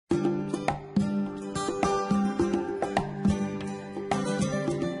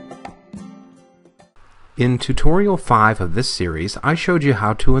In tutorial 5 of this series, I showed you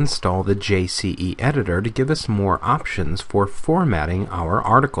how to install the JCE editor to give us more options for formatting our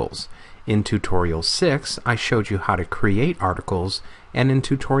articles. In tutorial 6, I showed you how to create articles, and in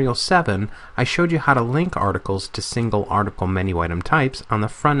tutorial 7, I showed you how to link articles to single article menu item types on the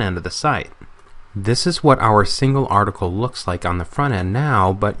front end of the site. This is what our single article looks like on the front end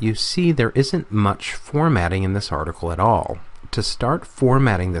now, but you see there isn't much formatting in this article at all. To start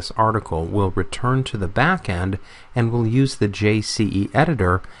formatting this article, we'll return to the back end and we'll use the JCE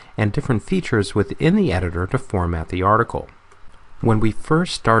editor and different features within the editor to format the article. When we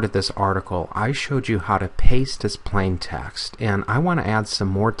first started this article, I showed you how to paste as plain text, and I want to add some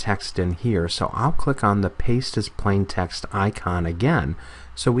more text in here, so I'll click on the paste as plain text icon again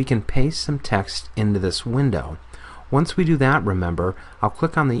so we can paste some text into this window. Once we do that, remember, I'll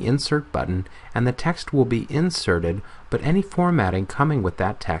click on the insert button and the text will be inserted, but any formatting coming with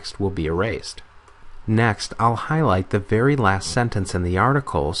that text will be erased. Next, I'll highlight the very last sentence in the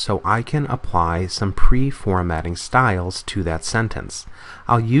article so I can apply some pre-formatting styles to that sentence.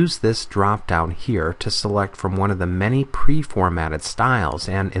 I'll use this drop down here to select from one of the many pre-formatted styles,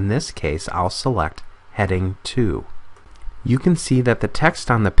 and in this case I'll select Heading 2. You can see that the text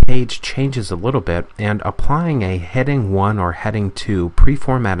on the page changes a little bit, and applying a Heading 1 or Heading 2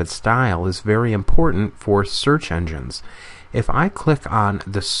 pre-formatted style is very important for search engines. If I click on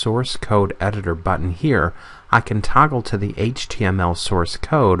the source code editor button here, I can toggle to the HTML source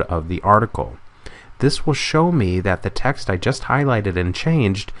code of the article. This will show me that the text I just highlighted and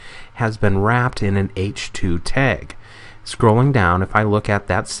changed has been wrapped in an H2 tag. Scrolling down, if I look at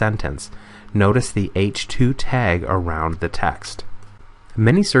that sentence, notice the H2 tag around the text.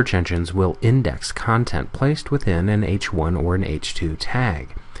 Many search engines will index content placed within an H1 or an H2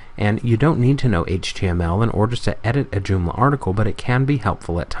 tag. And you don't need to know HTML in order to edit a Joomla article, but it can be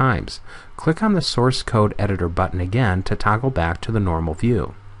helpful at times. Click on the source code editor button again to toggle back to the normal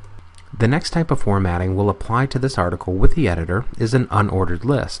view. The next type of formatting we'll apply to this article with the editor is an unordered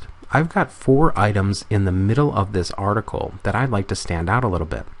list. I've got 4 items in the middle of this article that I'd like to stand out a little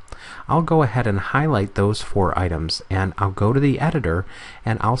bit. I'll go ahead and highlight those 4 items, and I'll go to the editor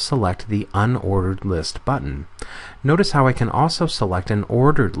and I'll select the unordered list button. Notice how I can also select an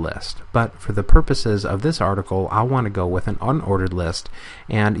ordered list, but for the purposes of this article I'll want to go with an unordered list,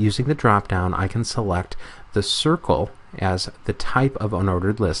 and using the drop down I can select the circle as the type of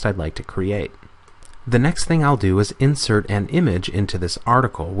unordered list I'd like to create. The next thing I'll do is insert an image into this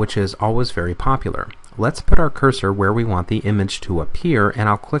article, which is always very popular. Let's put our cursor where we want the image to appear, and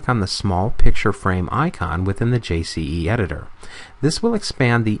I'll click on the small picture frame icon within the JCE editor. This will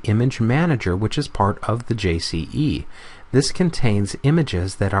expand the image manager, which is part of the JCE. This contains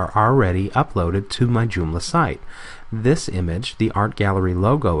images that are already uploaded to my Joomla site. This image, the art gallery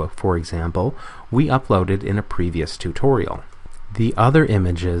logo for example, we uploaded in a previous tutorial. The other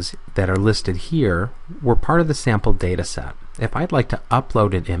images that are listed here were part of the sample data set. If I'd like to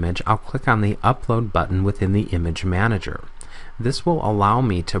upload an image, I'll click on the Upload button within the Image Manager. This will allow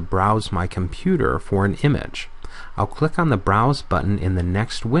me to browse my computer for an image. I'll click on the Browse button in the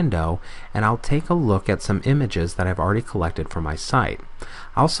next window and I'll take a look at some images that I've already collected for my site.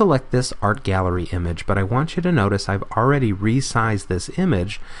 I'll select this art gallery image, but I want you to notice I've already resized this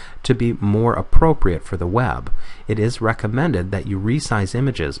image to be more appropriate for the web. It is recommended that you resize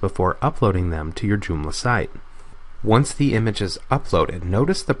images before uploading them to your Joomla site. Once the image is uploaded,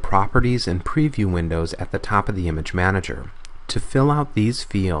 notice the Properties and Preview windows at the top of the Image Manager. To fill out these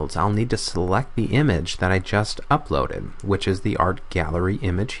fields, I'll need to select the image that I just uploaded, which is the art gallery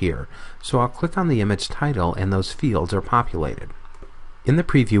image here. So I'll click on the image title and those fields are populated. In the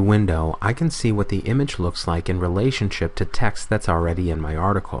preview window, I can see what the image looks like in relationship to text that's already in my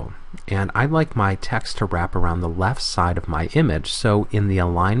article. And I'd like my text to wrap around the left side of my image, so in the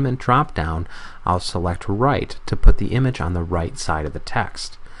alignment drop-down, I'll select right to put the image on the right side of the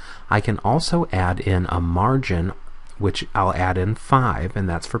text. I can also add in a margin, which I'll add in 5, and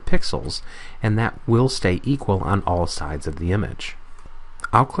that's for pixels, and that will stay equal on all sides of the image.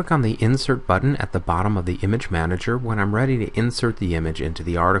 I'll click on the Insert button at the bottom of the Image Manager when I'm ready to insert the image into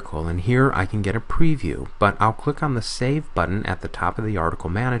the article, and here I can get a preview, but I'll click on the Save button at the top of the Article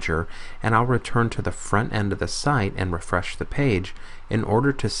Manager and I'll return to the front end of the site and refresh the page in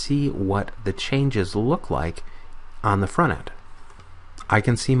order to see what the changes look like on the front end. I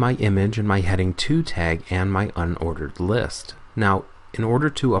can see my image and my Heading 2 tag and my unordered list. Now, in order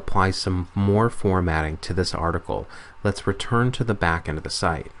to apply some more formatting to this article, let's return to the back end of the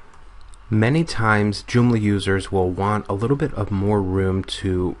site. Many times Joomla users will want a little bit of more room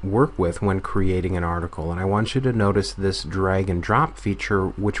to work with when creating an article, and I want you to notice this drag and drop feature,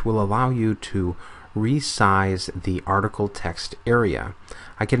 which will allow you to resize the article text area.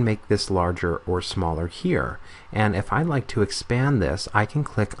 I can make this larger or smaller here, and if I'd like to expand this, I can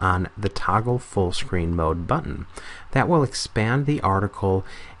click on the toggle full screen mode button. That will expand the article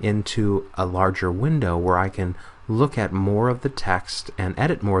into a larger window where I can look at more of the text and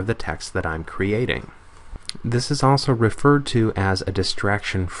edit more of the text that I'm creating. This is also referred to as a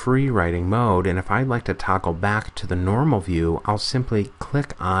distraction-free writing mode, and if I'd like to toggle back to the normal view, I'll simply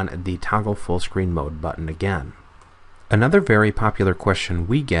click on the toggle full screen mode button again. Another very popular question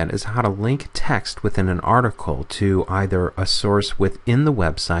we get is how to link text within an article to either a source within the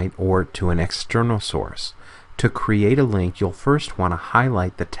website or to an external source. To create a link, you'll first want to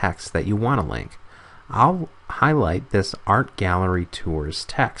highlight the text that you want to link. I'll highlight this Art Gallery Tours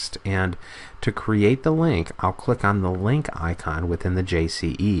text, and to create the link, I'll click on the link icon within the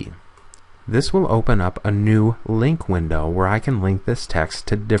JCE. This will open up a new link window where I can link this text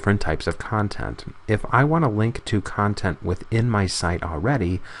to different types of content. If I want to link to content within my site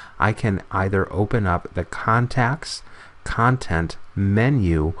already, I can either open up the Contacts, Content,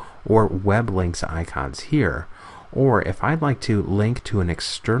 Menu, or Web Links icons here. Or if I'd like to link to an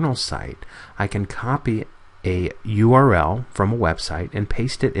external site, I can copy a URL from a website and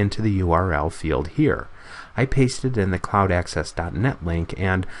paste it into the URL field here. I pasted in the CloudAccess.net link,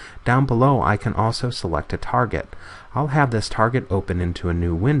 and down below I can also select a target. I'll have this target open into a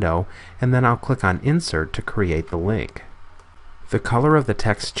new window, and then I'll click on Insert to create the link. The color of the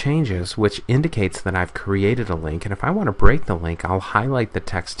text changes, which indicates that I've created a link, and if I want to break the link, I'll highlight the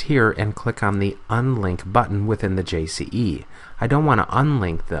text here and click on the Unlink button within the JCE. I don't want to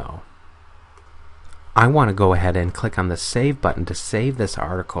unlink though. I want to go ahead and click on the Save button to save this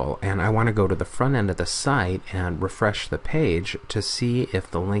article, and I want to go to the front end of the site and refresh the page to see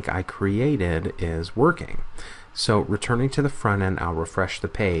if the link I created is working. So returning to the front end, I'll refresh the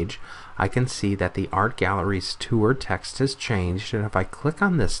page. I can see that the Art Gallery's tour text has changed, and if I click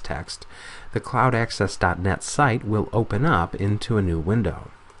on this text, the CloudAccess.net site will open up into a new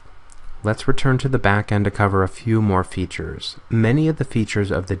window. Let's return to the back end to cover a few more features. Many of the features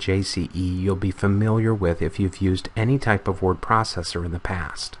of the JCE you'll be familiar with if you've used any type of word processor in the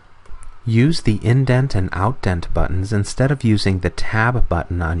past. Use the indent and outdent buttons instead of using the tab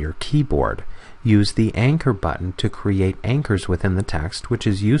button on your keyboard. Use the anchor button to create anchors within the text, which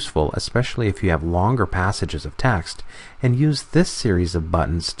is useful especially if you have longer passages of text, and use this series of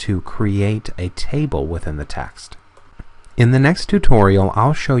buttons to create a table within the text. In the next tutorial,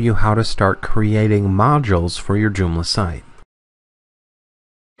 I'll show you how to start creating modules for your Joomla site.